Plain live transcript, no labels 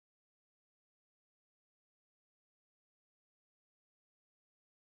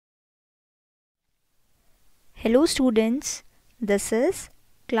Hello students, this is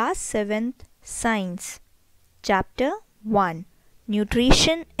Class 7th Science Chapter-1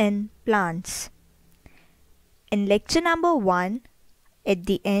 Nutrition in Plants. In lecture number 1, at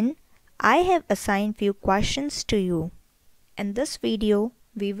the end, I have assigned few questions to you. In this video,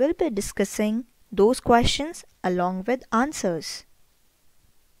 we will be discussing those questions along with answers.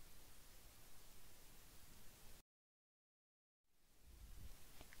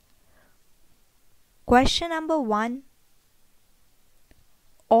 Question number 1.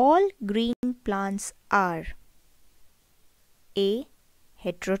 All green plants are A.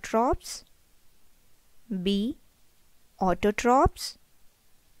 Heterotrophs, B. Autotrophs,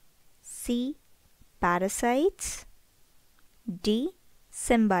 C. Parasites, D.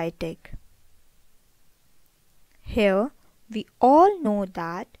 Symbiotic. Here we all know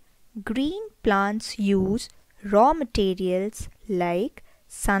that green plants use raw materials like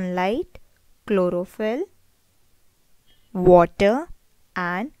sunlight, chlorophyll, water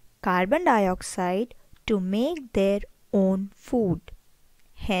and carbon dioxide to make their own food.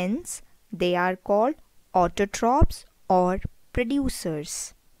 Hence, they are called autotrophs or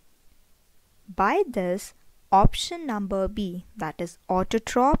producers. By this, option number B, that is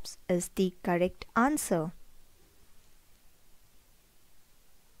autotrophs, is the correct answer.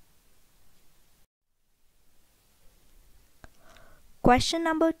 Question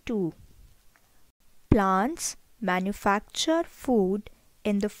number 2. Plants manufacture food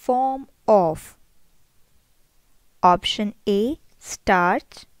in the form of option A.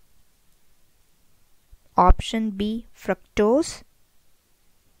 Starch, option B. Fructose,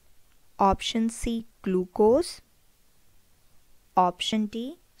 option C. Glucose, option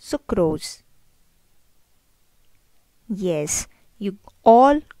D. Sucrose. Yes, you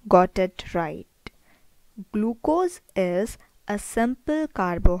all got it right. Glucose is a simple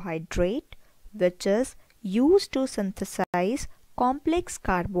carbohydrate which is used to synthesize complex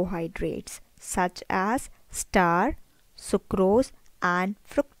carbohydrates such as starch, sucrose and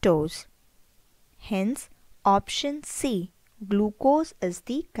fructose. Hence, option C, glucose is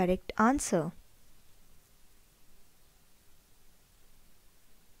the correct answer.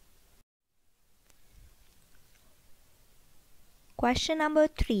 Question number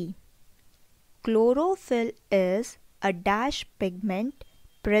 3. Chlorophyll is a dash pigment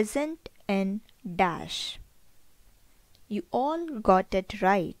present in dash. You all got it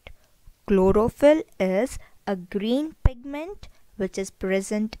right. Chlorophyll is a green pigment which is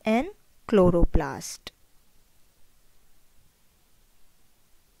present in chloroplast.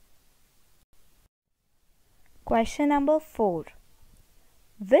 Question number 4.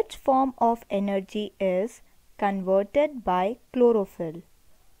 Which form of energy is converted by chlorophyll?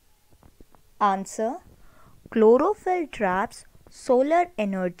 Answer. Chlorophyll traps solar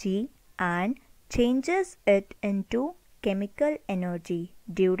energy and changes it into chemical energy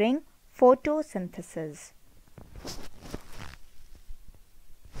during photosynthesis.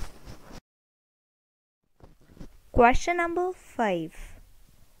 Question number 5.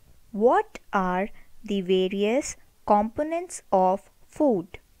 What are the various components of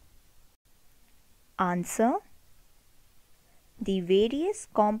food? Answer. The various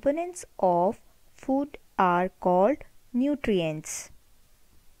components of food are called nutrients.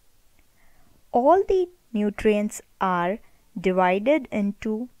 All the nutrients are divided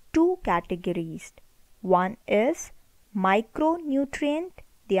into two categories. One is micronutrient,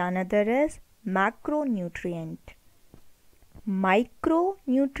 the another is macronutrient.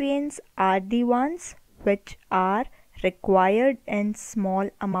 Micronutrients are the ones which are required in small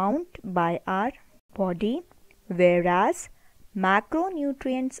amount by our body, whereas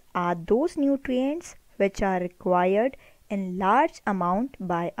macronutrients are those nutrients which are required in large amount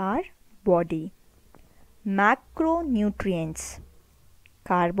by our body. Macronutrients: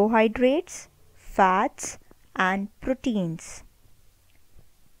 carbohydrates, fats and proteins.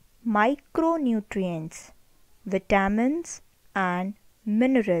 Micronutrients: vitamins and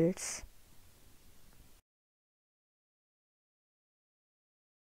minerals.